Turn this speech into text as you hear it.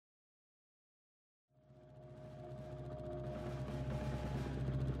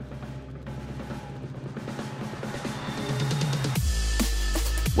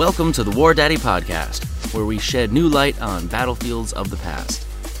Welcome to the War Daddy Podcast, where we shed new light on battlefields of the past.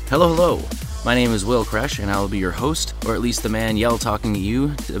 Hello. My name is Will Kresh, and I will be your host, or at least the man talking to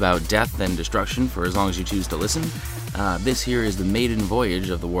you about death and destruction for as long as you choose to listen. This here is the maiden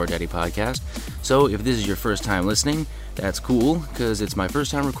voyage of the War Daddy Podcast, so if this is your first time listening, that's cool, because it's my first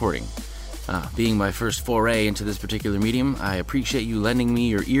time recording. Being my first foray into this particular medium, I appreciate you lending me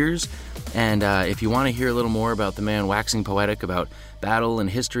your ears, and if you want to hear a little more about the man waxing poetic about battle and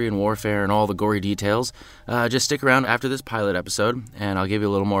history and warfare and all the gory details, just stick around after this pilot episode, and I'll give you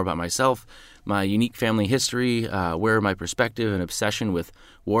a little more about myself, my unique family history, where my perspective and obsession with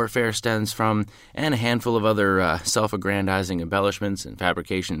warfare stems from, and a handful of other self-aggrandizing embellishments and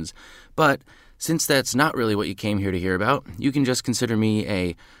fabrications. But since that's not really what you came here to hear about, you can just consider me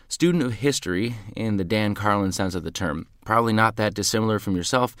a student of history in the Dan Carlin sense of the term. Probably not that dissimilar from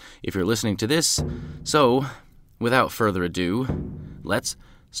yourself if you're listening to this. So, without further ado, let's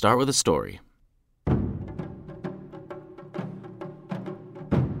start with a story.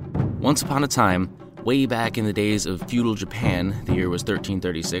 Once upon a time, way back in the days of feudal Japan, the year was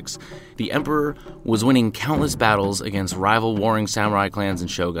 1336, the emperor was winning countless battles against rival warring samurai clans and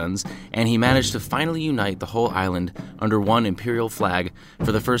shoguns, and he managed to finally unite the whole island under one imperial flag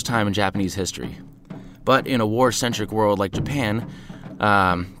for the first time in Japanese history. But in a war-centric world like Japan,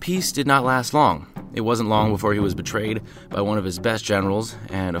 peace did not last long. It wasn't long before he was betrayed by one of his best generals,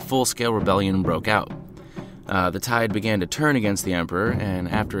 and a full-scale rebellion broke out. The tide began to turn against the emperor, and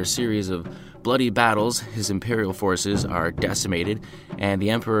after a series of bloody battles, his imperial forces are decimated, and the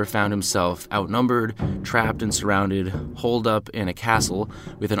emperor found himself outnumbered, trapped and surrounded, holed up in a castle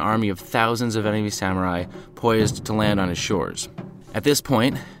with an army of thousands of enemy samurai poised to land on his shores. At this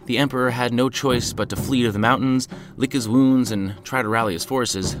point, the emperor had no choice but to flee to the mountains, lick his wounds, and try to rally his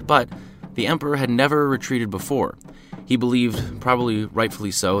forces, but the emperor had never retreated before. He believed, probably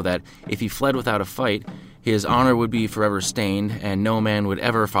rightfully so, that if he fled without a fight, his honor would be forever stained, and no man would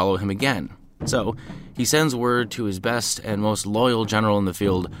ever follow him again. So, he sends word to his best and most loyal general in the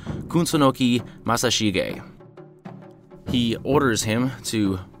field, Kusunoki Masashige. He orders him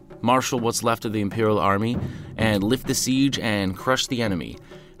to marshal what's left of the imperial army and lift the siege and crush the enemy.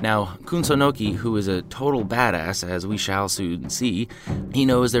 Now, Kusunoki, who is a total badass, as we shall soon see, he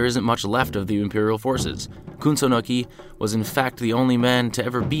knows there isn't much left of the imperial forces. Kusunoki was in fact the only man to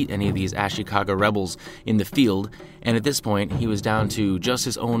ever beat any of these Ashikaga rebels in the field, and at this point he was down to just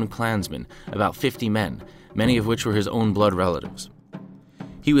his own clansmen, about 50 men, many of which were his own blood relatives.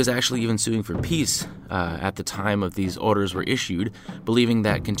 He was actually even suing for peace at the time of these orders were issued, believing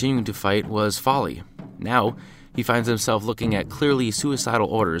that continuing to fight was folly. Now, he finds himself looking at clearly suicidal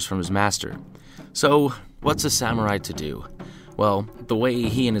orders from his master. So, what's a samurai to do? Well, the way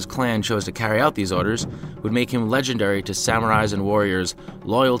he and his clan chose to carry out these orders would make him legendary to samurais and warriors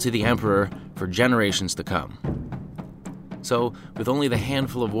loyal to the emperor for generations to come. So, with only the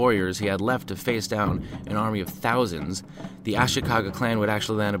handful of warriors he had left to face down an army of thousands, the Ashikaga clan would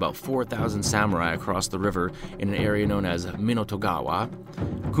actually land about 4,000 samurai across the river in an area known as Minotogawa.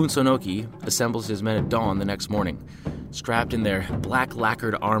 Kusunoki assembles his men at dawn the next morning. Strapped in their black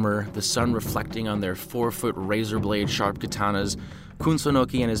lacquered armor, the sun reflecting on their 4-foot razor blade sharp katanas,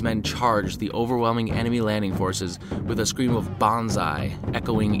 Kusunoki and his men charged the overwhelming enemy landing forces with a scream of Banzai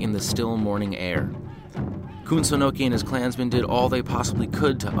echoing in the still morning air. Kusunoki and his clansmen did all they possibly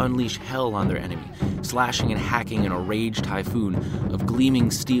could to unleash hell on their enemy, slashing and hacking in a rage typhoon of gleaming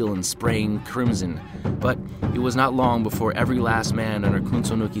steel and spraying crimson. But it was not long before every last man under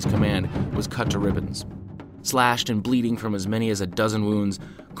Kusunoki's command was cut to ribbons. Slashed and bleeding from as many as a dozen wounds,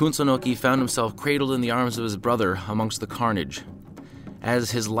 Kusunoki found himself cradled in the arms of his brother amongst the carnage.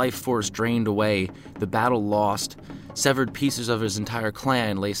 As his life force drained away, the battle lost, severed pieces of his entire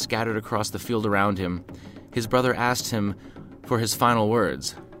clan lay scattered across the field around him. His brother asked him for his final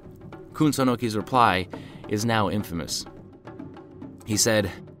words. Kusunoki's reply is now infamous. He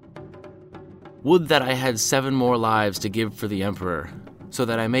said, "Would that I had 7 more lives to give for the emperor, so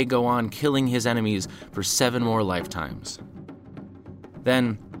that I may go on killing his enemies for 7 more lifetimes."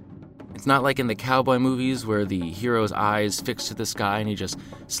 Then, it's not like in the cowboy movies where the hero's eyes fix to the sky and he just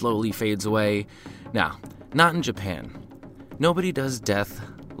slowly fades away. No, not in Japan. Nobody does death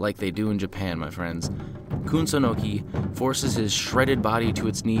like they do in Japan, my friends. Kusunoki forces his shredded body to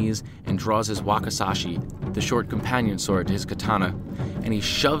its knees and draws his wakizashi, the short companion sword, to his katana, and he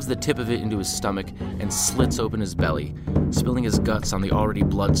shoves the tip of it into his stomach and slits open his belly, spilling his guts on the already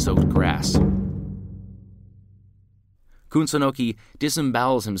blood-soaked grass. Kusunoki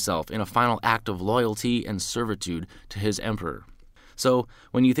disembowels himself in a final act of loyalty and servitude to his emperor. So,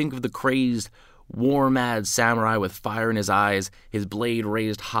 when you think of the crazed, war-mad samurai with fire in his eyes, his blade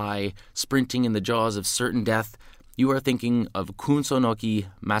raised high, sprinting in the jaws of certain death, you are thinking of Kunsanoki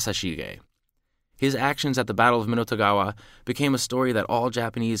Masashige. His actions at the Battle of Minotogawa became a story that all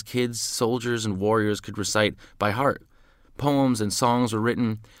Japanese kids, soldiers, and warriors could recite by heart. Poems and songs were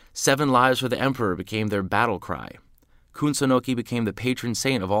written. 7 lives for the emperor became their battle cry. Kunsanoki became the patron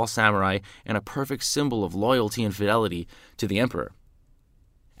saint of all samurai and a perfect symbol of loyalty and fidelity to the emperor.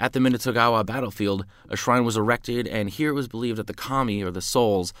 At the Minotogawa battlefield, a shrine was erected, and here it was believed that the kami, or the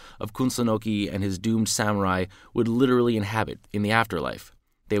souls, of Kunsanoki and his doomed samurai would literally inhabit in the afterlife.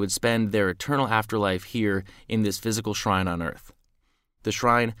 They would spend their eternal afterlife here in this physical shrine on Earth. The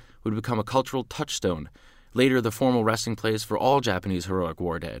shrine would become a cultural touchstone, later the formal resting place for all Japanese heroic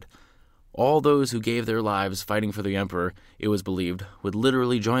war dead. All those who gave their lives fighting for the emperor, it was believed, would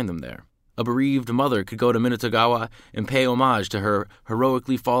literally join them there. A bereaved mother could go to Minotogawa and pay homage to her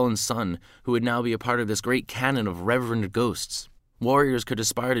heroically fallen son, who would now be a part of this great canon of reverend ghosts. Warriors could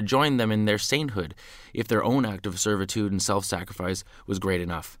aspire to join them in their sainthood if their own act of servitude and self-sacrifice was great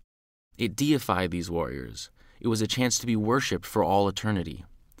enough. It deified these warriors. It was a chance to be worshipped for all eternity.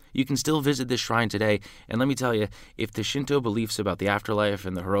 You can still visit this shrine today, and let me tell you, if the Shinto beliefs about the afterlife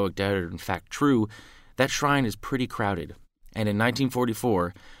and the heroic dead are in fact true, that shrine is pretty crowded. And in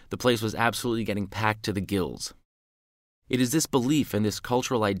 1944, the place was absolutely getting packed to the gills. It is this belief and this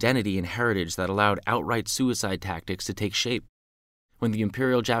cultural identity and heritage that allowed outright suicide tactics to take shape. When the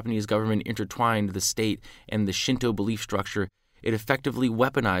Imperial Japanese government intertwined the state and the Shinto belief structure, it effectively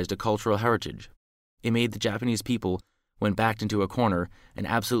weaponized a cultural heritage. It made the Japanese people, when backed into a corner, an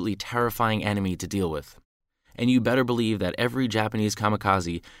absolutely terrifying enemy to deal with. And you better believe that every Japanese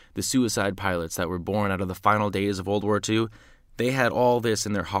kamikaze, the suicide pilots that were born out of the final days of World War II, they had all this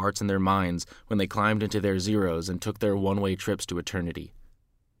in their hearts and their minds when they climbed into their Zeros and took their one-way trips to eternity.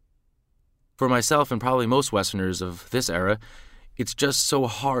 For myself and probably most Westerners of this era, it's just so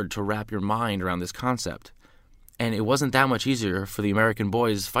hard to wrap your mind around this concept. And it wasn't that much easier for the American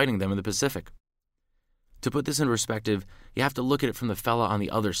boys fighting them in the Pacific. To put this in perspective, you have to look at it from the fella on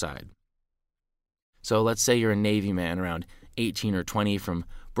the other side. So let's say you're a Navy man around 18 or 20 from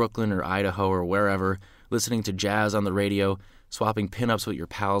Brooklyn or Idaho or wherever, listening to jazz on the radio, swapping pinups with your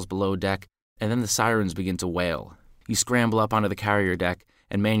pals below deck, and then the sirens begin to wail. You scramble up onto the carrier deck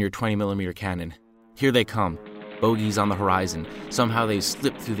and man your 20mm cannon. Here they come. Bogies on the horizon. Somehow they've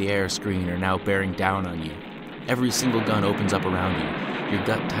slipped through the air screen and are now bearing down on you. Every single gun opens up around you. Your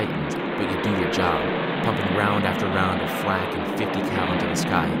gut tightens, but you do your job, pumping round after round of flak and 50 cal into the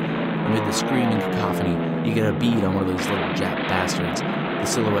sky. Amid the screaming cacophony, you get a bead on one of those little Jap bastards, the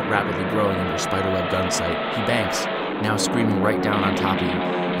silhouette rapidly growing on your spiderweb gun sight. He banks, now screaming right down on top of you.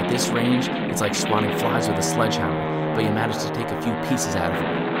 At this range, it's like swatting flies with a sledgehammer, but you manage to take a few pieces out of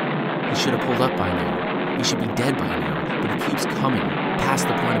him. He should have pulled up by now. He should be dead by now, but he keeps coming, past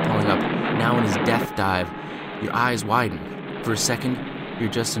the point of pulling up, now in his death dive. Your eyes widen. For a second, you're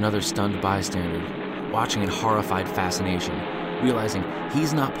just another stunned bystander, watching in horrified fascination, realizing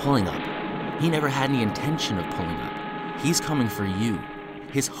he's not pulling up. He never had any intention of pulling up. He's coming for you.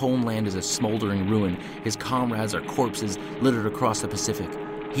 His homeland is a smoldering ruin. His comrades are corpses littered across the Pacific.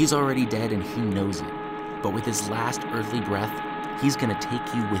 He's already dead and he knows it. But with his last earthly breath, he's gonna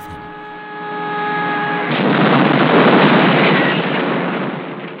take you with him.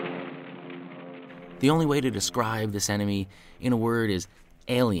 The only way to describe this enemy in a word is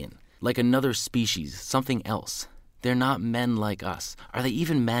alien, like another species, something else. They're not men like us. Are they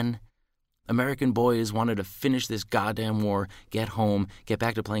even men? American boys wanted to finish this goddamn war, get home, get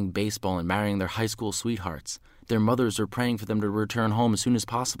back to playing baseball and marrying their high school sweethearts. Their mothers were praying for them to return home as soon as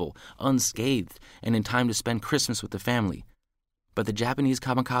possible, unscathed, and in time to spend Christmas with the family. But the Japanese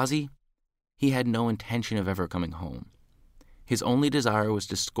kamikaze? He had no intention of ever coming home. His only desire was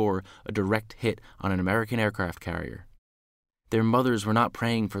to score a direct hit on an American aircraft carrier. Their mothers were not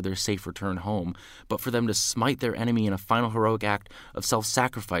praying for their safe return home, but for them to smite their enemy in a final heroic act of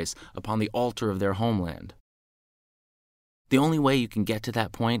self-sacrifice upon the altar of their homeland. The only way you can get to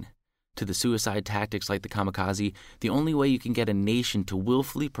that point, to the suicide tactics like the kamikaze, the only way you can get a nation to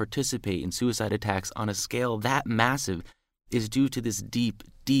willfully participate in suicide attacks on a scale that massive is due to this deep,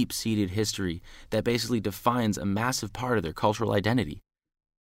 deep-seated history that basically defines a massive part of their cultural identity.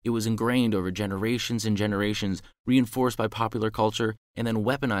 It was ingrained over generations and generations, reinforced by popular culture, and then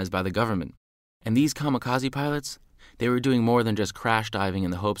weaponized by the government. And these kamikaze pilots, they were doing more than just crash diving in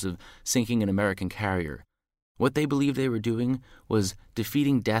the hopes of sinking an American carrier. What they believed they were doing was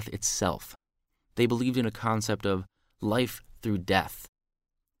defeating death itself. They believed in a concept of life through death.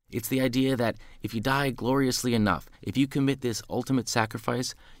 It's the idea that if you die gloriously enough, if you commit this ultimate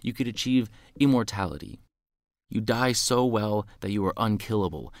sacrifice, you could achieve immortality. You die so well that you are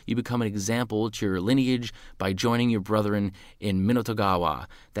unkillable. You become an example to your lineage by joining your brethren in Minotogawa,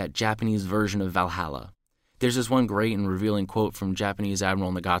 that Japanese version of Valhalla. There's this one great and revealing quote from Japanese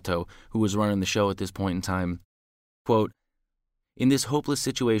Admiral Nagato, who was running the show at this point in time. Quote, "In this hopeless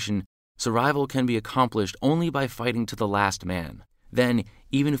situation, survival can be accomplished only by fighting to the last man. Then,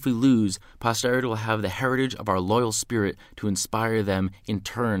 even if we lose, posterity will have the heritage of our loyal spirit to inspire them in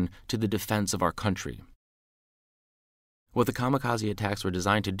turn to the defense of our country." What the kamikaze attacks were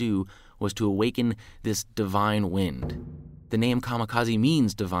designed to do was to awaken this divine wind. The name kamikaze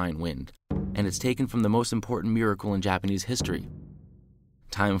means divine wind, and it's taken from the most important miracle in Japanese history.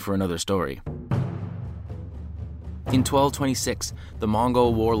 Time for another story. In 1226, the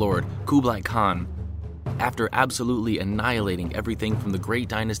Mongol warlord Kublai Khan, after absolutely annihilating everything from the great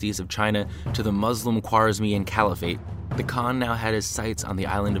dynasties of China to the Muslim Khwarezmian Caliphate, the Khan now had his sights on the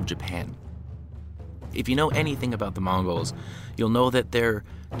island of Japan. If you know anything about the Mongols, you'll know that their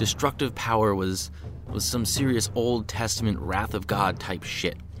destructive power was some serious Old Testament wrath of God type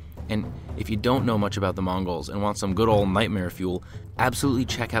shit. And if you don't know much about the Mongols and want some good old nightmare fuel, absolutely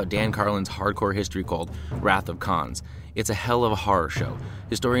check out Dan Carlin's hardcore history called Wrath of Khans. It's a hell of a horror show.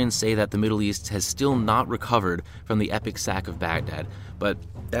 Historians say that the Middle East has still not recovered from the epic sack of Baghdad, but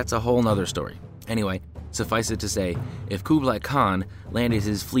that's a whole nother story. Anyway, suffice it to say, if Kublai Khan landed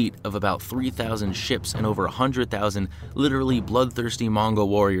his fleet of about 3,000 ships and over 100,000 literally bloodthirsty Mongol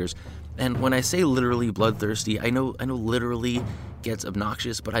warriors, and when I say literally bloodthirsty, I know literally gets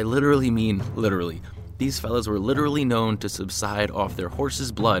obnoxious, but I literally mean literally. These fellas were literally known to subside off their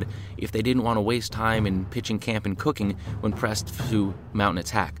horse's blood if they didn't want to waste time in pitching camp and cooking when pressed to mount an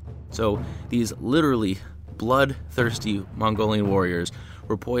attack. So these literally bloodthirsty Mongolian warriors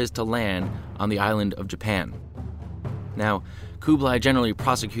were poised to land on the island of Japan. Now, Kublai generally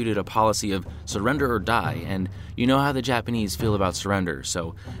prosecuted a policy of surrender or die, and you know how the Japanese feel about surrender,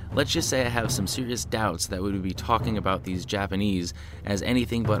 so let's just say I have some serious doubts that we would be talking about these Japanese as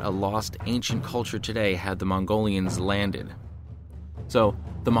anything but a lost ancient culture today had the Mongolians landed. So,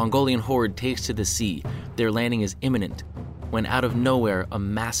 the Mongolian horde takes to the sea. Their landing is imminent, when out of nowhere, a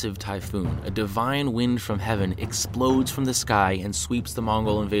massive typhoon, a divine wind from heaven, explodes from the sky and sweeps the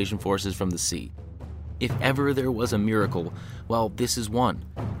Mongol invasion forces from the sea. If ever there was a miracle, well, this is one.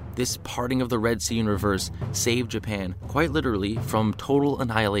 This parting of the Red Sea in reverse saved Japan, quite literally, from total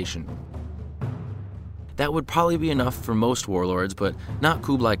annihilation. That would probably be enough for most warlords, but not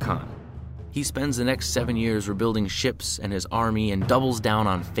Kublai Khan. He spends the next 7 years rebuilding ships and his army and doubles down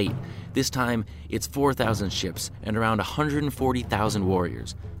on fate. This time, it's 4,000 ships and around 140,000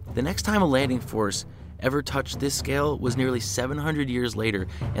 warriors. The next time a landing force ever touched this scale was nearly 700 years later,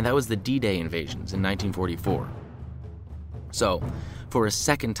 and that was the D-Day invasions in 1944. So, for a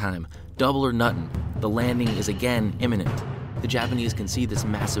second time, double or nuttin', the landing is again imminent. The Japanese can see this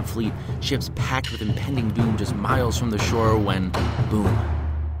massive fleet, ships packed with impending doom just miles from the shore when, boom.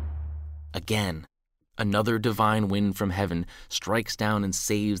 Again, another divine wind from heaven strikes down and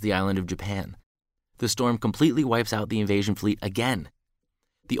saves the island of Japan. The storm completely wipes out the invasion fleet again.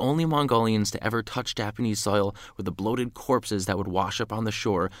 The only Mongolians to ever touch Japanese soil were the bloated corpses that would wash up on the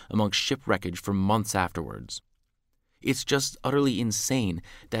shore amongst ship wreckage for months afterwards. It's just utterly insane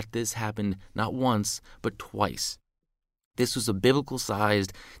that this happened not once, but twice. This was a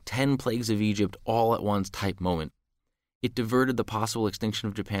biblical-sized 10 plagues of Egypt all at once type moment. It diverted the possible extinction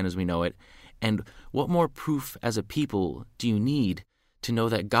of Japan as we know it, and what more proof as a people do you need to know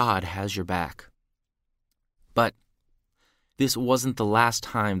that God has your back? But this wasn't the last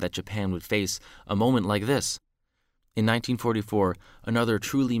time that Japan would face a moment like this. In 1944, another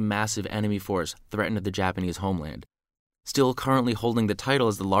truly massive enemy force threatened the Japanese homeland. Still currently holding the title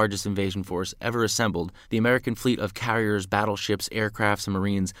as the largest invasion force ever assembled, the American fleet of carriers, battleships, aircrafts, and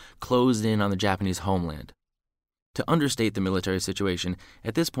marines closed in on the Japanese homeland. To understate the military situation,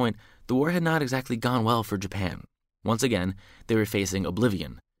 at this point, the war had not exactly gone well for Japan. Once again, they were facing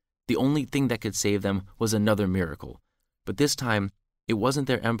oblivion. The only thing that could save them was another miracle. But this time, it wasn't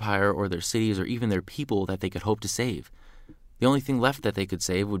their empire or their cities or even their people that they could hope to save. The only thing left that they could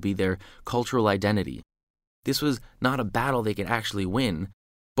save would be their cultural identity. This was not a battle they could actually win,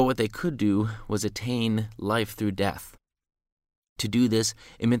 but what they could do was attain life through death. To do this,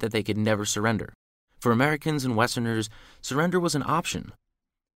 it meant that they could never surrender. For Americans and Westerners, surrender was an option.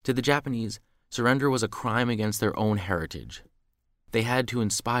 To the Japanese, surrender was a crime against their own heritage. They had to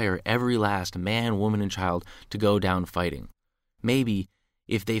inspire every last man, woman, and child to go down fighting. Maybe,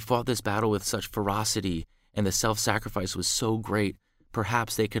 if they fought this battle with such ferocity and the self-sacrifice was so great,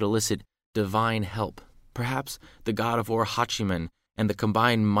 perhaps they could elicit divine help. Perhaps the god of war Hachiman and the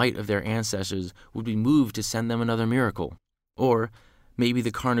combined might of their ancestors would be moved to send them another miracle. Or maybe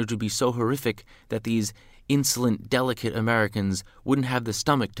the carnage would be so horrific that these insolent, delicate Americans wouldn't have the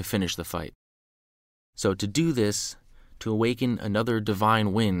stomach to finish the fight. So to do this, to awaken another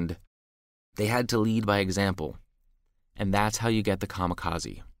divine wind, they had to lead by example. And that's how you get the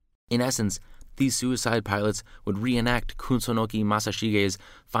kamikaze. In essence, these suicide pilots would reenact Kusunoki Masashige's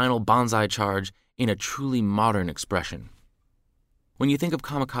final Banzai charge in a truly modern expression. When you think of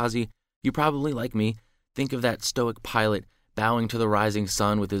kamikaze, you probably, like me, think of that stoic pilot bowing to the rising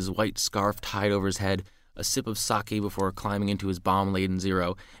sun with his white scarf tied over his head, a sip of sake before climbing into his bomb-laden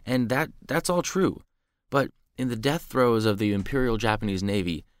Zero, and that's all true. But in the death throes of the Imperial Japanese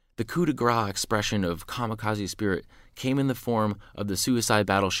Navy, the coup de grace expression of kamikaze spirit came in the form of the suicide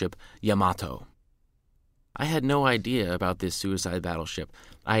battleship Yamato. I had no idea about this suicide battleship.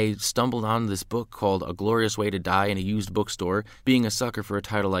 I stumbled on this book called A Glorious Way to Die in a used bookstore. Being a sucker for a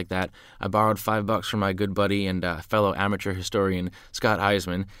title like that, I borrowed $5 from my good buddy and fellow amateur historian Scott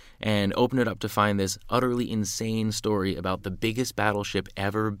Eisman and opened it up to find this utterly insane story about the biggest battleship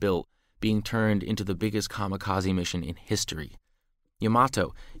ever built being turned into the biggest kamikaze mission in history.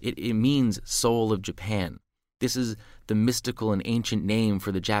 Yamato, it means soul of Japan. This is the mystical and ancient name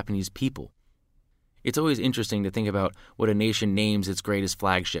for the Japanese people. It's always interesting to think about what a nation names its greatest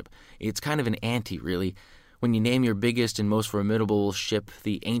flagship. It's kind of an ante, really. When you name your biggest and most formidable ship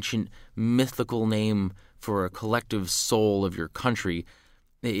the ancient, mythical name for a collective soul of your country,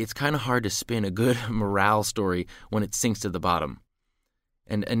 it's kind of hard to spin a good morale story when it sinks to the bottom.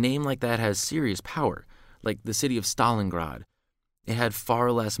 And a name like that has serious power, like the city of Stalingrad. It had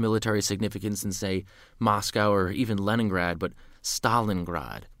far less military significance than, say, Moscow or even Leningrad, but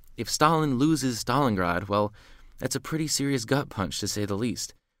Stalingrad. If Stalin loses Stalingrad, well, that's a pretty serious gut punch, to say the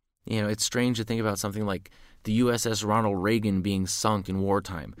least. You know, it's strange to think about something like the USS Ronald Reagan being sunk in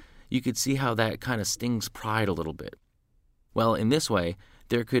wartime. You could see how that kind of stings pride a little bit. Well, in this way,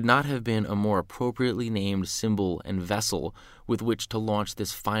 there could not have been a more appropriately named symbol and vessel with which to launch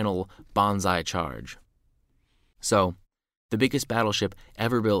this final Banzai charge. So, the biggest battleship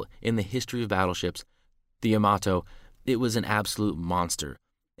ever built in the history of battleships, the Yamato, it was an absolute monster.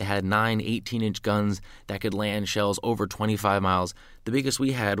 It had 9 18-inch guns that could land shells over 25 miles. The biggest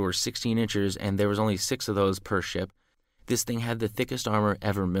we had were 16 inches, and there was only 6 of those per ship. This thing had the thickest armor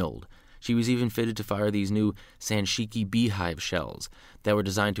ever milled. She was even fitted to fire these new Sanshiki beehive shells that were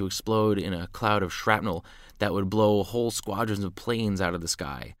designed to explode in a cloud of shrapnel that would blow whole squadrons of planes out of the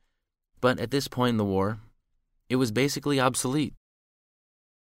sky. But at this point in the war, it was basically obsolete.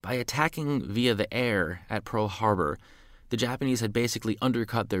 By attacking via the air at Pearl Harbor, the Japanese had basically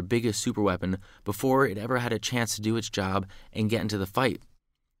undercut their biggest superweapon before it ever had a chance to do its job and get into the fight.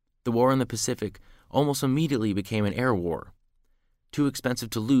 The war in the Pacific almost immediately became an air war. Too expensive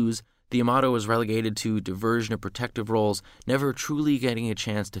to lose, the Yamato was relegated to diversion of protective roles, never truly getting a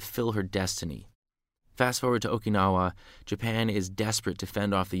chance to fill her destiny. Fast forward to Okinawa, Japan is desperate to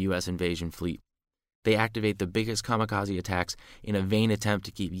fend off the U.S. invasion fleet. They activate the biggest kamikaze attacks in a vain attempt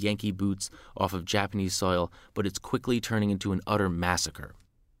to keep Yankee boots off of Japanese soil, but it's quickly turning into an utter massacre.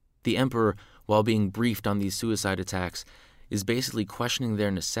 The emperor, while being briefed on these suicide attacks, is basically questioning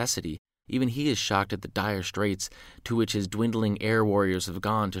their necessity. Even he is shocked at the dire straits to which his dwindling air warriors have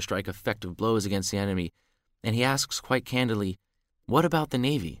gone to strike effective blows against the enemy, and he asks quite candidly, "What about the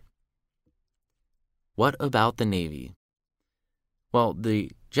Navy?" What about the Navy? Well,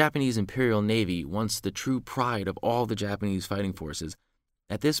 the Japanese Imperial Navy, once the true pride of all the Japanese fighting forces,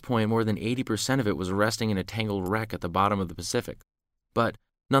 at this point more than 80% of it was resting in a tangled wreck at the bottom of the Pacific. But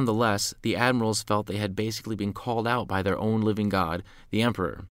nonetheless, the admirals felt they had basically been called out by their own living god, the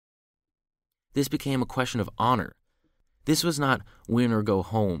emperor. This became a question of honor. This was not win or go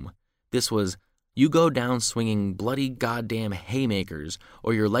home. This was, you go down swinging bloody goddamn haymakers,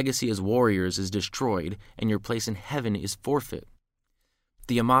 or your legacy as warriors is destroyed and your place in heaven is forfeit.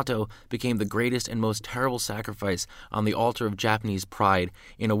 The Yamato became the greatest and most terrible sacrifice on the altar of Japanese pride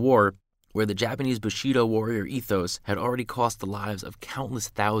in a war where the Japanese Bushido warrior ethos had already cost the lives of countless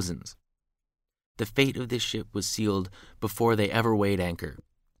thousands. The fate of this ship was sealed before they ever weighed anchor,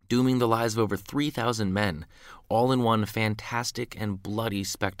 dooming the lives of over 3,000 men, all in one fantastic and bloody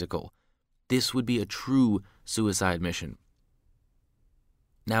spectacle. This would be a true suicide mission.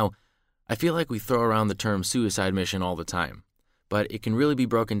 Now, I feel like we throw around the term suicide mission all the time, but it can really be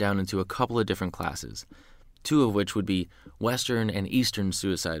broken down into a couple of different classes, 2 of which would be Western and Eastern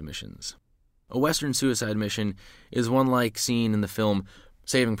suicide missions. A Western suicide mission is one like seen in the film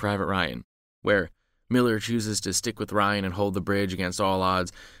Saving Private Ryan, where Miller chooses to stick with Ryan and hold the bridge against all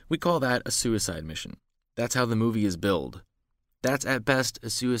odds. We call that a suicide mission. That's how the movie is billed. That's at best a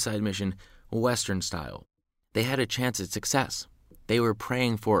suicide mission, Western style. They had a chance at success. They were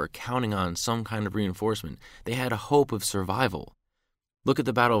praying for or counting on some kind of reinforcement. They had a hope of survival. Look at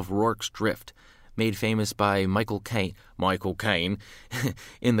the Battle of Rorke's Drift, made famous by Michael Caine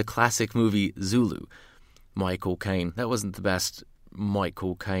in the classic movie Zulu. Michael Caine. That wasn't the best.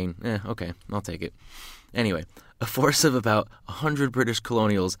 Michael Caine. Okay, I'll take it. Anyway, a force of about 100 British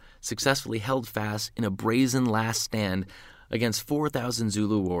colonials successfully held fast in a brazen last stand against 4,000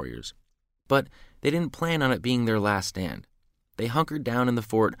 Zulu warriors. But they didn't plan on it being their last stand. They hunkered down in the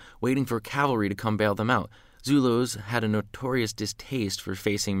fort, waiting for cavalry to come bail them out. Zulus had a notorious distaste for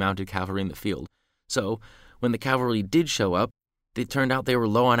facing mounted cavalry in the field. So, when the cavalry did show up, it turned out they were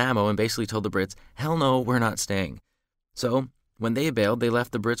low on ammo and basically told the Brits, "Hell no, we're not staying." So, when they bailed, they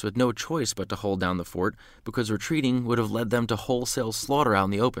left the Brits with no choice but to hold down the fort, because retreating would have led them to wholesale slaughter out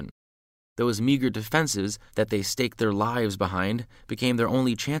in the open. Those meager defenses that they staked their lives behind became their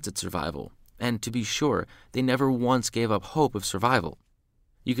only chance at survival. And to be sure, they never once gave up hope of survival.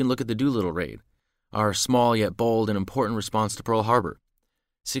 You can look at the Doolittle raid, our small yet bold and important response to Pearl Harbor.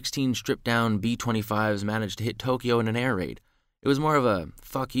 16 stripped-down B-25s managed to hit Tokyo in an air raid. It was more of a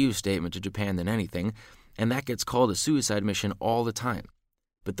fuck you statement to Japan than anything, and that gets called a suicide mission all the time.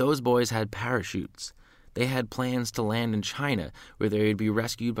 But those boys had parachutes. They had plans to land in China, where they would be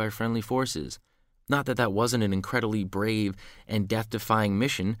rescued by friendly forces. Not that that wasn't an incredibly brave and death-defying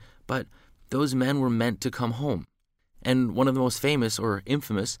mission, but those men were meant to come home. And one of the most famous or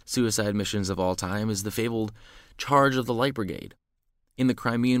infamous suicide missions of all time is the fabled Charge of the Light Brigade. In the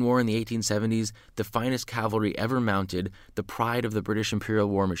Crimean War in the 1870s, the finest cavalry ever mounted, the pride of the British Imperial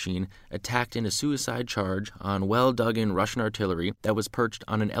war machine, attacked in a suicide charge on well-dug-in Russian artillery that was perched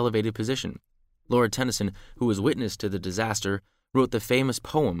on an elevated position. Lord Tennyson, who was witness to the disaster, wrote the famous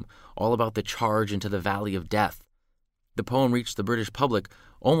poem all about the charge into the Valley of Death. The poem reached the British public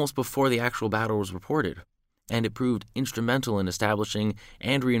almost before the actual battle was reported, and it proved instrumental in establishing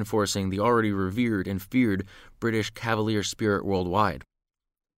and reinforcing the already revered and feared British cavalier spirit worldwide.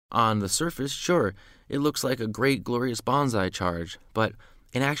 On the surface, sure, it looks like a great, glorious Banzai charge, but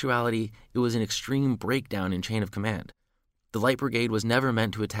in actuality, it was an extreme breakdown in chain of command. The Light Brigade was never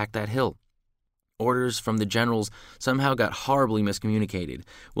meant to attack that hill. Orders from the generals somehow got horribly miscommunicated.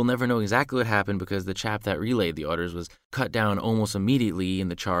 We'll never know exactly what happened because the chap that relayed the orders was cut down almost immediately in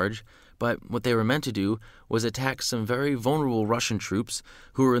the charge, but what they were meant to do was attack some very vulnerable Russian troops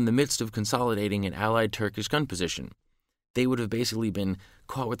who were in the midst of consolidating an allied Turkish gun position. They would have basically been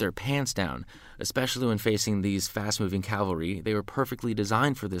caught with their pants down, especially when facing these fast-moving cavalry. They were perfectly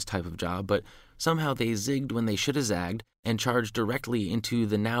designed for this type of job, but somehow they zigged when they should have zagged and charged directly into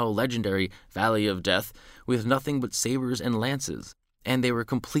the now legendary Valley of Death with nothing but sabers and lances, and they were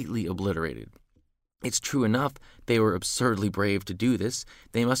completely obliterated. It's true enough, they were absurdly brave to do this.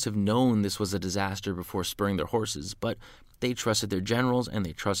 They must have known this was a disaster before spurring their horses, but they trusted their generals and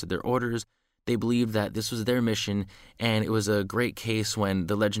they trusted their orders. They believed that this was their mission, and it was a great case when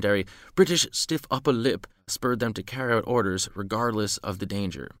the legendary British stiff upper lip spurred them to carry out orders regardless of the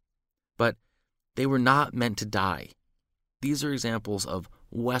danger. But they were not meant to die. These are examples of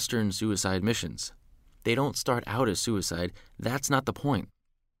Western suicide missions. They don't start out as suicide. That's not the point.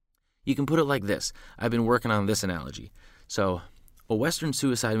 You can put it like this. I've been working on this analogy. So, a Western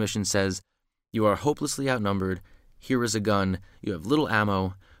suicide mission says, you are hopelessly outnumbered, here is a gun, you have little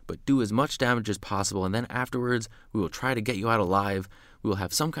ammo, but do as much damage as possible, and then afterwards, we will try to get you out alive. We will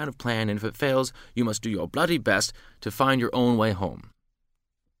have some kind of plan, and if it fails, you must do your bloody best to find your own way home.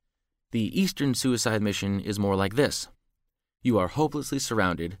 The Eastern suicide mission is more like this. You are hopelessly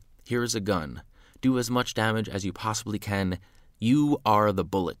surrounded. Here is a gun. Do as much damage as you possibly can. You are the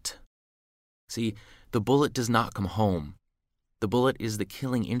bullet. See, the bullet does not come home. The bullet is the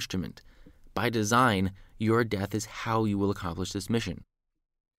killing instrument. By design, your death is how you will accomplish this mission.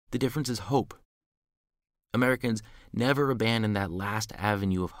 The difference is hope. Americans never abandon that last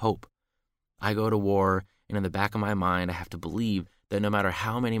avenue of hope. I go to war, and in the back of my mind, I have to believe that no matter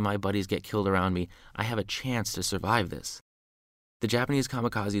how many of my buddies get killed around me, I have a chance to survive this. The Japanese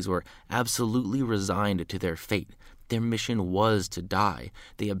kamikazes were absolutely resigned to their fate. Their mission was to die.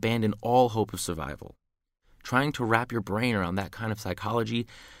 They abandoned all hope of survival. Trying to wrap your brain around that kind of psychology,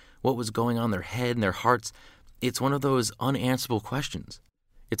 what was going on in their head and their hearts, it's one of those unanswerable questions.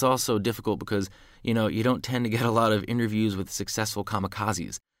 It's also difficult because, you don't tend to get a lot of interviews with successful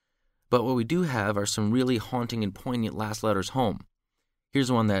kamikazes. But what we do have are some really haunting and poignant last letters home. Here's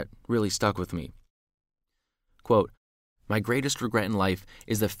one that really stuck with me. Quote, "My greatest regret in life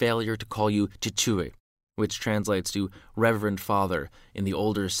is the failure to call you Chichue, which translates to Reverend Father in the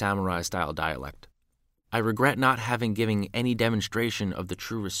older samurai-style dialect. I regret not having given any demonstration of the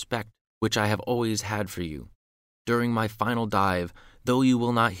true respect which I have always had for you. During my final dive, though you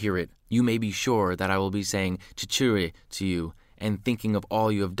will not hear it, you may be sure that I will be saying chichire to you and thinking of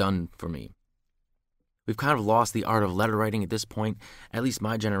all you have done for me. We've kind of lost the art of letter writing at this point, at least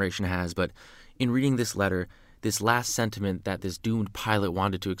my generation has, but in reading this letter, this last sentiment that this doomed pilot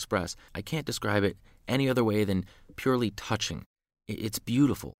wanted to express, I can't describe it any other way than purely touching. It's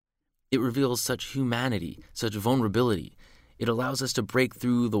beautiful. It reveals such humanity, such vulnerability. It allows us to break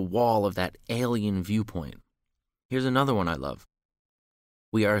through the wall of that alien viewpoint. Here's another one I love.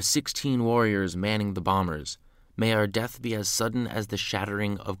 We are 16 warriors manning the bombers. May our death be as sudden as the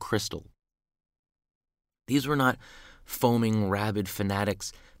shattering of crystal. These were not foaming, rabid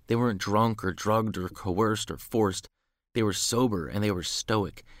fanatics. They weren't drunk or drugged or coerced or forced. They were sober and they were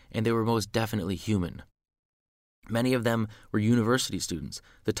stoic, and they were most definitely human. Many of them were university students,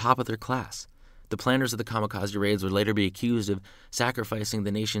 the top of their class. The planners of the Kamikaze raids would later be accused of sacrificing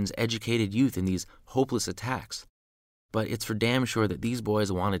the nation's educated youth in these hopeless attacks. But it's for damn sure that these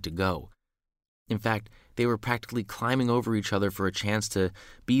boys wanted to go. In fact, they were practically climbing over each other for a chance to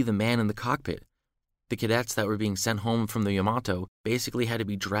be the man in the cockpit. The cadets that were being sent home from the Yamato basically had to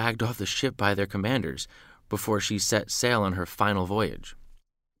be dragged off the ship by their commanders before she set sail on her final voyage.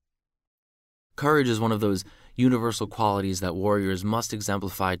 Courage is one of those universal qualities that warriors must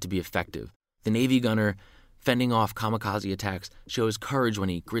exemplify to be effective. The Navy gunner fending off kamikaze attacks shows courage when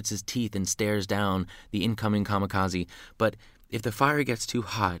he grits his teeth and stares down the incoming kamikaze, but if the fire gets too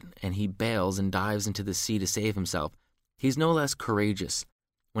hot and he bails and dives into the sea to save himself, he's no less courageous.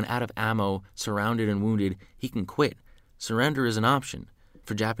 When out of ammo, surrounded and wounded, he can quit. Surrender is an option.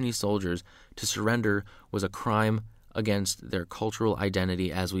 For Japanese soldiers, to surrender was a crime against their cultural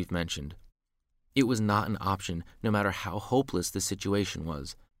identity, as we've mentioned. It was not an option, no matter how hopeless the situation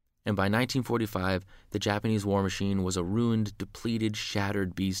was. And by 1945, the Japanese war machine was a ruined, depleted,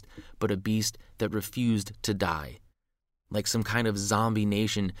 shattered beast, but a beast that refused to die. Like some kind of zombie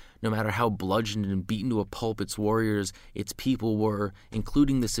nation, no matter how bludgeoned and beaten to a pulp its warriors, its people were,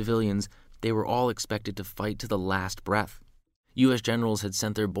 including the civilians, they were all expected to fight to the last breath. U.S. generals had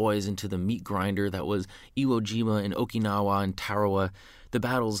sent their boys into the meat grinder that was Iwo Jima and Okinawa and Tarawa. The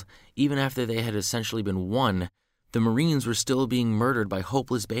battles, even after they had essentially been won, the Marines were still being murdered by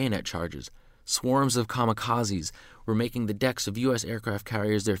hopeless bayonet charges. Swarms of kamikazes were making the decks of U.S. aircraft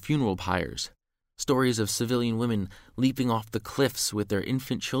carriers their funeral pyres. Stories of civilian women leaping off the cliffs with their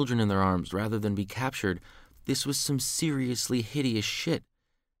infant children in their arms rather than be captured. This was some seriously hideous shit.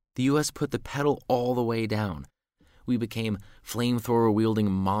 The U.S. put the pedal all the way down. We became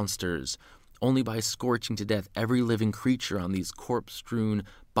flamethrower-wielding monsters. Only by scorching to death every living creature on these corpse-strewn,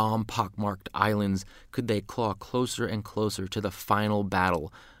 bomb-pockmarked islands could they claw closer and closer to the final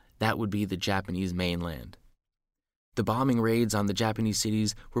battle. That would be the Japanese mainland. The bombing raids on the Japanese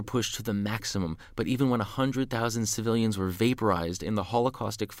cities were pushed to the maximum, but even when 100,000 civilians were vaporized in the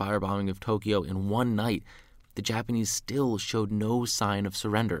holocaustic firebombing of Tokyo in one night, the Japanese still showed no sign of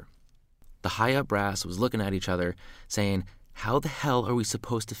surrender. The high-up brass was looking at each other, saying, how the hell are we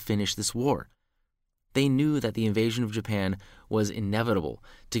supposed to finish this war? They knew that the invasion of Japan was inevitable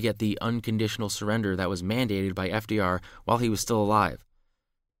to get the unconditional surrender that was mandated by FDR while he was still alive.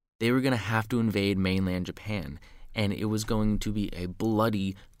 They were going to have to invade mainland Japan, and it was going to be a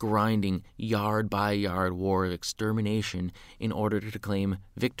bloody, grinding, yard-by-yard war of extermination in order to claim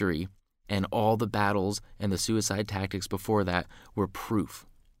victory, and all the battles and the suicide tactics before that were proof.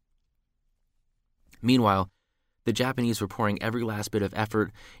 Meanwhile, the Japanese were pouring every last bit of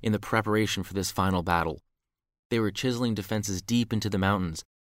effort in the preparation for this final battle. They were chiseling defenses deep into the mountains,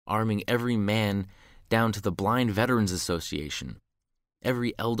 arming every man down to the Blind Veterans Association.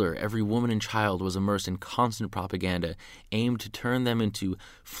 Every elder, every woman and child was immersed in constant propaganda aimed to turn them into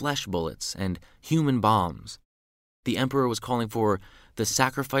flesh bullets and human bombs. The emperor was calling for the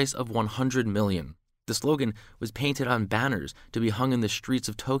sacrifice of 100 million. The slogan was painted on banners to be hung in the streets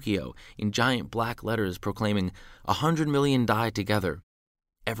of Tokyo in giant black letters proclaiming 100 million die together.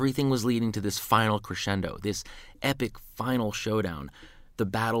 Everything was leading to this final crescendo, this epic final showdown, the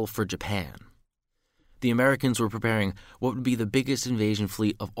battle for Japan. The Americans were preparing what would be the biggest invasion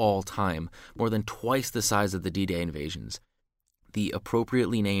fleet of all time, more than twice the size of the D-Day invasions. The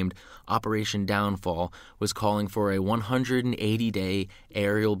appropriately named Operation Downfall was calling for a 180-day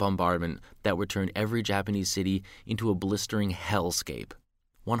aerial bombardment that would turn every Japanese city into a blistering hellscape.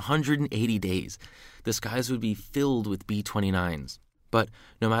 180 days. The skies would be filled with B-29s. But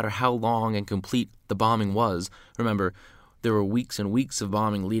no matter how long and complete the bombing was, remember, There were weeks and weeks of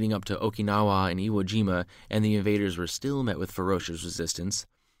bombing leading up to Okinawa and Iwo Jima, and the invaders were still met with ferocious resistance.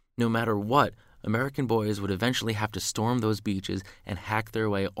 No matter what, American boys would eventually have to storm those beaches and hack their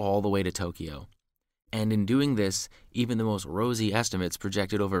way all the way to Tokyo. And in doing this, even the most rosy estimates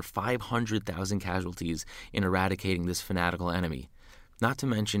projected over 500,000 casualties in eradicating this fanatical enemy, not to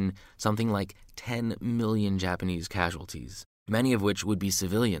mention something like 10 million Japanese casualties, many of which would be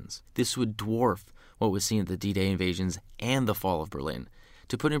civilians. This would dwarf what was seen at the D-Day invasions and the fall of Berlin.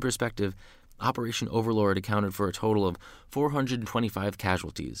 To put in perspective, Operation Overlord accounted for a total of 425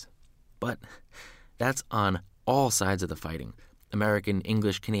 casualties. But that's on all sides of the fighting, American,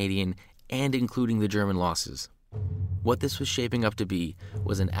 English, Canadian, and including the German losses. What this was shaping up to be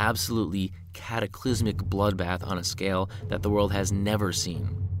was an absolutely cataclysmic bloodbath on a scale that the world has never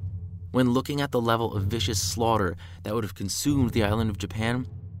seen. When looking at the level of vicious slaughter that would have consumed the island of Japan,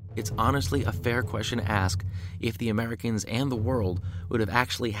 it's honestly a fair question to ask if the Americans and the world would have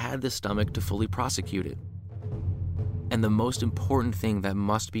actually had the stomach to fully prosecute it. And the most important thing that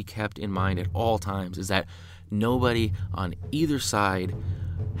must be kept in mind at all times is that nobody on either side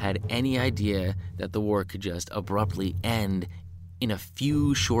had any idea that the war could just abruptly end in a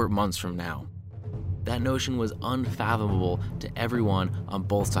few short months from now. That notion was unfathomable to everyone on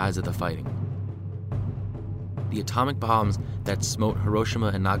both sides of the fighting. The atomic bombs that smote Hiroshima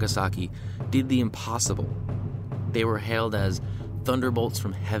and Nagasaki did the impossible. They were hailed as thunderbolts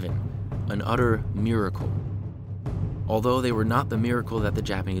from heaven, an utter miracle. Although they were not the miracle that the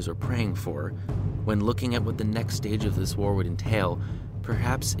Japanese were praying for, when looking at what the next stage of this war would entail,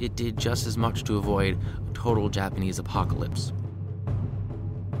 perhaps it did just as much to avoid a total Japanese apocalypse.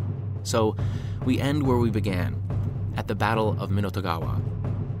 So, we end where we began, at the Battle of Minotogawa.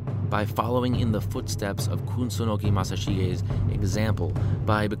 By following in the footsteps of Kusunoki Masashige's example,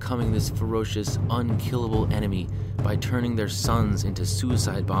 by becoming this ferocious, unkillable enemy, by turning their sons into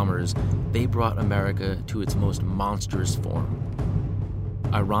suicide bombers, they brought America to its most monstrous form.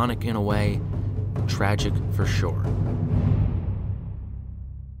 Ironic in a way, tragic for sure.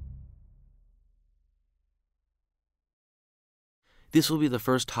 This will be the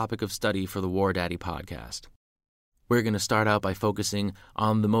first topic of study for the War Daddy podcast. We're going to start out by focusing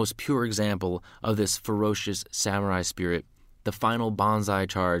on the most pure example of this ferocious samurai spirit, the final Banzai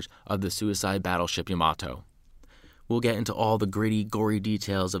charge of the suicide battleship Yamato. We'll get into all the gritty, gory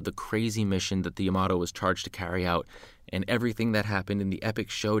details of the crazy mission that the Yamato was charged to carry out, and everything that happened in the epic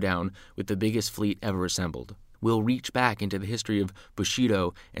showdown with the biggest fleet ever assembled. We'll reach back into the history of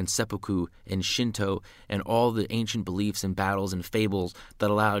Bushido and Seppuku and Shinto and all the ancient beliefs and battles and fables that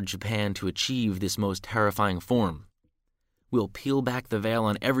allowed Japan to achieve this most terrifying form. We'll peel back the veil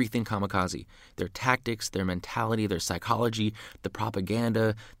on everything Kamikaze, their tactics, their mentality, their psychology, the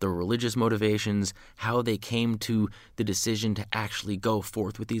propaganda, the religious motivations, how they came to the decision to actually go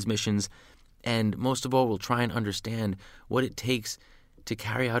forth with these missions, and most of all, we'll try and understand what it takes to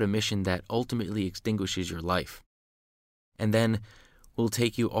carry out a mission that ultimately extinguishes your life. And then we'll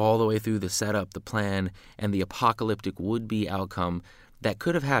take you all the way through the setup, the plan, and the apocalyptic would-be outcome that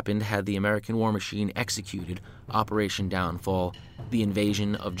could have happened had the American war machine executed Operation Downfall, the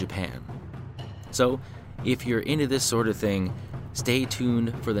invasion of Japan. So, if you're into this sort of thing, stay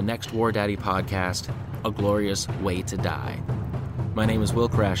tuned for the next War Daddy podcast, A Glorious Way to Die. My name is Will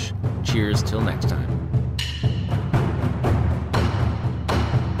Kresh. Cheers till next time.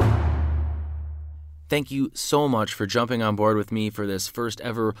 Thank you so much for jumping on board with me for this first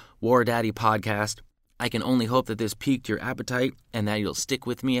ever War Daddy podcast. I can only hope that this piqued your appetite and that you'll stick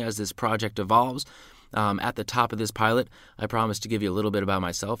with me as this project evolves. At the top of this pilot, I promised to give you a little bit about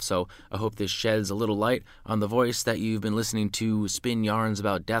myself, so I hope this sheds a little light on the voice that you've been listening to spin yarns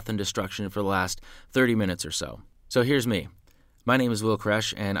about death and destruction for the last 30 minutes or so. So here's me. My name is Will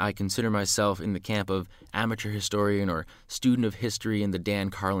Kresh, and I consider myself in the camp of amateur historian or student of history in the Dan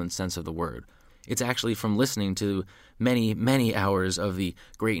Carlin sense of the word. It's actually from listening to many, many hours of the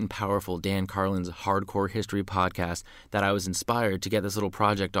great and powerful Dan Carlin's Hardcore History podcast that I was inspired to get this little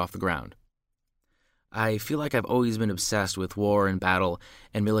project off the ground. I feel like I've always been obsessed with war and battle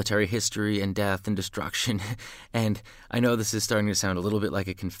and military history and death and destruction, and I know this is starting to sound a little bit like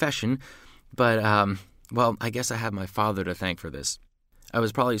a confession, but, well, I guess I have my father to thank for this. I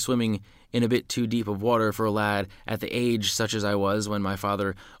was probably swimming in a bit too deep of water for a lad at the age such as I was when my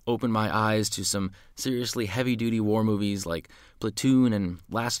father opened my eyes to some seriously heavy-duty war movies like Platoon and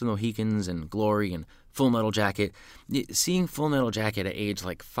Last of the Mohicans and Glory and Full Metal Jacket. Seeing Full Metal Jacket at age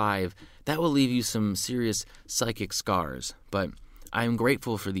like 5, that will leave you some serious psychic scars, but I am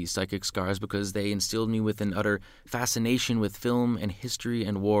grateful for these psychic scars because they instilled me with an utter fascination with film and history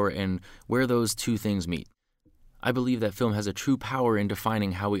and war and where those two things meet. I believe that film has a true power in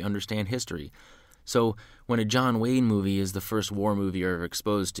defining how we understand history. So when a John Wayne movie is the first war movie you're ever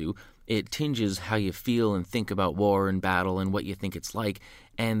exposed to, it tinges how you feel and think about war and battle and what you think it's like,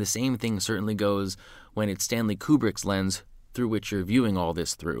 and the same thing certainly goes when it's Stanley Kubrick's lens through which you're viewing all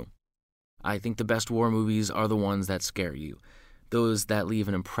this through. I think the best war movies are the ones that scare you, those that leave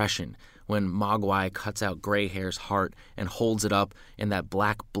an impression. When Mogwai cuts out Greyhair's heart and holds it up and that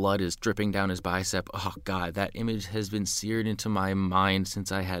black blood is dripping down his bicep, oh God, that image has been seared into my mind since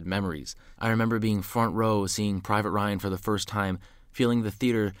I had memories. I remember being front row seeing Private Ryan for the first time, feeling the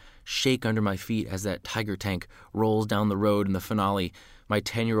theater shake under my feet as that tiger tank rolls down the road in the finale, my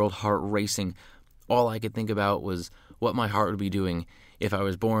 10-year-old heart racing. All I could think about was what my heart would be doing if I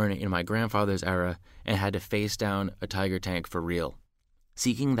was born in my grandfather's era and had to face down a tiger tank for real.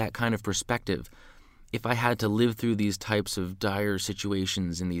 Seeking that kind of perspective, if I had to live through these types of dire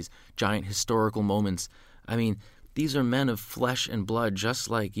situations in these giant historical moments, I mean, these are men of flesh and blood just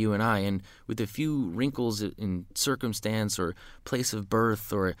like you and I, and with a few wrinkles in circumstance or place of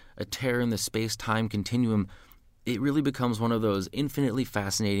birth or a tear in the space-time continuum, it really becomes one of those infinitely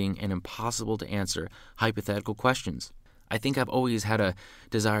fascinating and impossible to answer hypothetical questions. I think I've always had a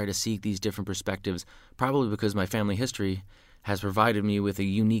desire to seek these different perspectives, probably because my family history has provided me with a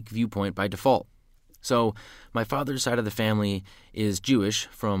unique viewpoint by default. So, my father's side of the family is Jewish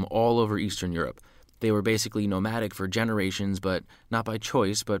from all over Eastern Europe. They were basically nomadic for generations, but not by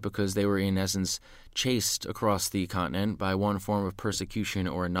choice, but because they were in essence chased across the continent by one form of persecution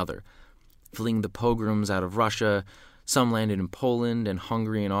or another. Fleeing the pogroms out of Russia, some landed in Poland and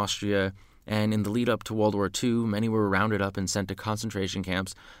Hungary and Austria, and in the lead-up to World War II, many were rounded up and sent to concentration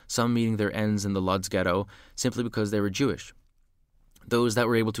camps, some meeting their ends in the Lodz ghetto, simply because they were Jewish. Those that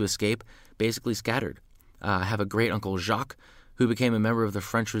were able to escape basically scattered. I have a great-uncle Jacques, who became a member of the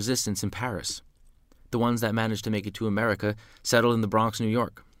French resistance in Paris. The ones that managed to make it to America settled in the Bronx, New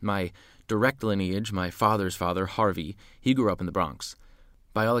York. My direct lineage, my father's father, Harvey, he grew up in the Bronx.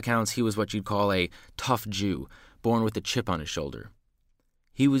 By all accounts, he was what you'd call a tough Jew, born with a chip on his shoulder.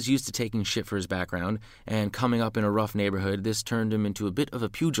 He was used to taking shit for his background, and coming up in a rough neighborhood, this turned him into a bit of a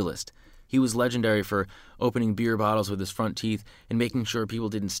pugilist. He was legendary for opening beer bottles with his front teeth and making sure people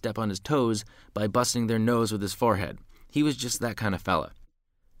didn't step on his toes by busting their nose with his forehead. He was just that kind of fella.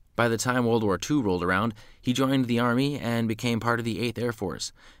 By the time World War II rolled around, he joined the Army and became part of the 8th Air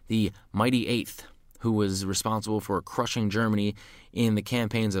Force, the Mighty 8th, who was responsible for crushing Germany in the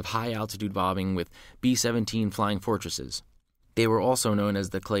campaigns of high-altitude bombing with B-17 flying fortresses. They were also known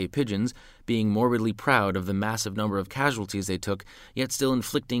as the Clay Pigeons, being morbidly proud of the massive number of casualties they took, yet still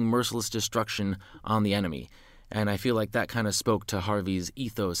inflicting merciless destruction on the enemy. And I feel like that kind of spoke to Harvey's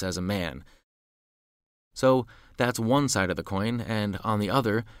ethos as a man. So that's one side of the coin, and on the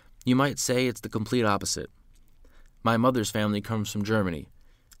other, you might say it's the complete opposite. My mother's family comes from Germany.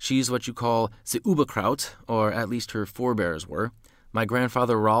 She's what you call the Uberkraut, or at least her forebears were. My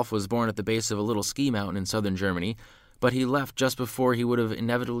grandfather Rolf was born at the base of a little ski mountain in southern Germany, but he left just before he would have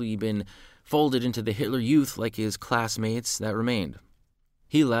inevitably been folded into the Hitler Youth like his classmates that remained.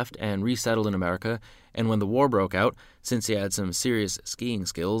 He left and resettled in America, and when the war broke out, since he had some serious skiing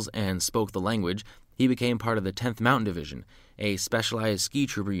skills and spoke the language, he became part of the 10th Mountain Division, a specialized ski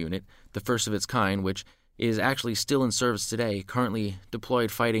trooper unit, the first of its kind, which is actually still in service today, currently deployed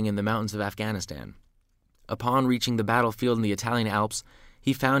fighting in the mountains of Afghanistan. Upon reaching the battlefield in the Italian Alps,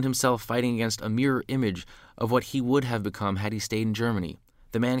 he found himself fighting against a mirror image of what he would have become had he stayed in Germany.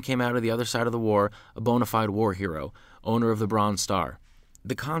 The man came out of the other side of the war, a bona fide war hero, owner of the Bronze Star.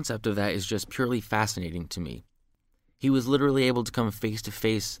 The concept of that is just purely fascinating to me. He was literally able to come face to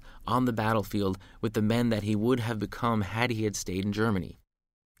face on the battlefield with the men that he would have become had he had stayed in Germany.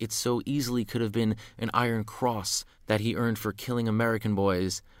 It so easily could have been an Iron Cross that he earned for killing American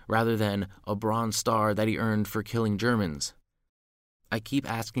boys, rather than a Bronze Star that he earned for killing Germans. I keep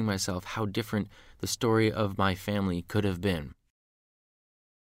asking myself how different the story of my family could have been.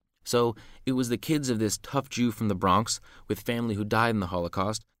 So, it was the kids of this tough Jew from the Bronx, with family who died in the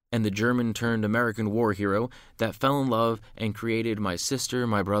Holocaust, and the German-turned-American war hero that fell in love and created my sister,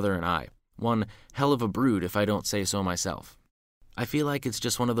 my brother, and I. One hell of a brood, if I don't say so myself. I feel like it's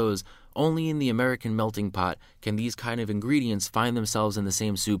just one of those, only in the American melting pot can these kind of ingredients find themselves in the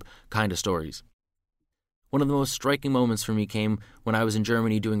same soup kind of stories. One of the most striking moments for me came when I was in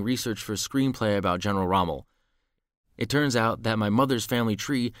Germany doing research for a screenplay about General Rommel. It turns out that my mother's family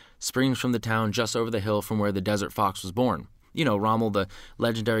tree springs from the town just over the hill from where the Desert Fox was born. You know, Rommel, the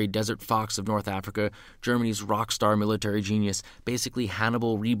legendary Desert Fox of North Africa, Germany's rock star military genius, basically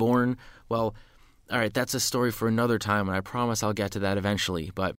Hannibal reborn. Well, alright, that's a story for another time, and I promise I'll get to that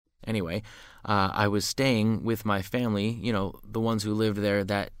eventually, but Anyway, I was staying with my family, the ones who lived there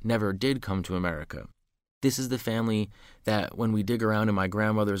that never did come to America. This is the family that when we dig around in my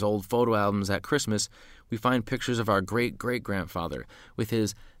grandmother's old photo albums at Christmas, we find pictures of our great-great-grandfather with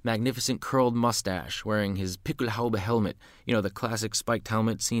his magnificent curled mustache, wearing his Pickelhaube helmet, the classic spiked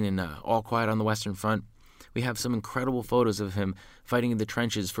helmet seen in All Quiet on the Western Front. We have some incredible photos of him fighting in the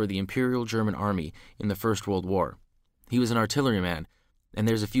trenches for the Imperial German Army in the First World War. He was an artilleryman, and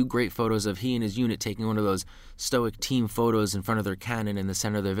there's a few great photos of he and his unit taking one of those stoic team photos in front of their cannon in the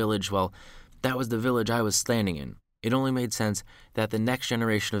center of their village. Well, that was the village I was standing in. It only made sense that the next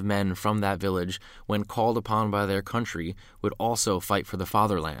generation of men from that village, when called upon by their country, would also fight for the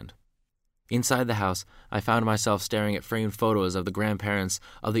fatherland. Inside the house, I found myself staring at framed photos of the grandparents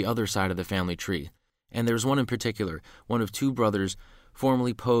of the other side of the family tree. And there's one in particular, one of two brothers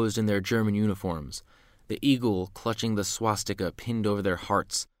formally posed in their German uniforms, the eagle clutching the swastika pinned over their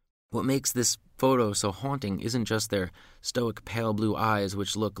hearts. What makes this photo so haunting isn't just their stoic pale blue eyes,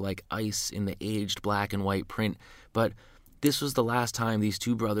 which look like ice in the aged black and white print, but this was the last time these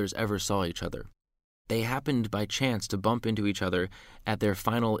two brothers ever saw each other. They happened by chance to bump into each other at their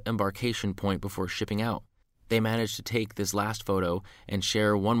final embarkation point before shipping out. They managed to take this last photo and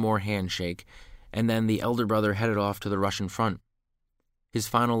share one more handshake, and then the elder brother headed off to the Russian front. His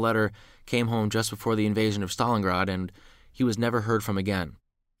final letter came home just before the invasion of Stalingrad, and he was never heard from again.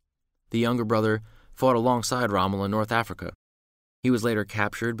 The younger brother fought alongside Rommel in North Africa. He was later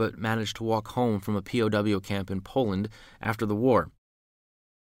captured, but managed to walk home from a POW camp in Poland after the war.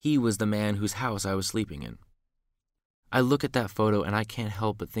 He was the man whose house I was sleeping in. I look at that photo and I can't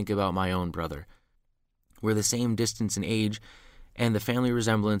help but think about my own brother. We're the same distance in age, and the family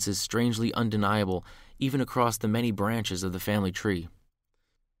resemblance is strangely undeniable even across the many branches of the family tree.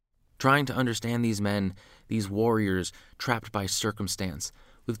 Trying to understand these men, these warriors trapped by circumstance,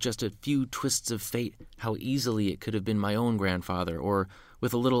 with just a few twists of fate, how easily it could have been my own grandfather, or,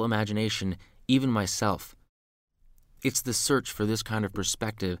 with a little imagination, even myself. It's the search for this kind of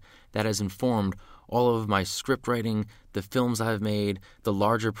perspective that has informed all of my script writing, the films I've made, the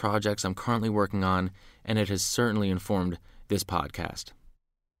larger projects I'm currently working on, and it has certainly informed this podcast.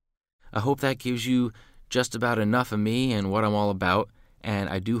 I hope that gives you just about enough of me and what I'm all about, and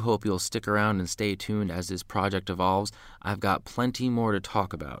I do hope you'll stick around and stay tuned as this project evolves. I've got plenty more to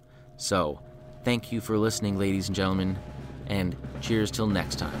talk about. So, thank you for listening, ladies and gentlemen, and cheers till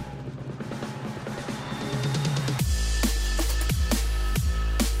next time.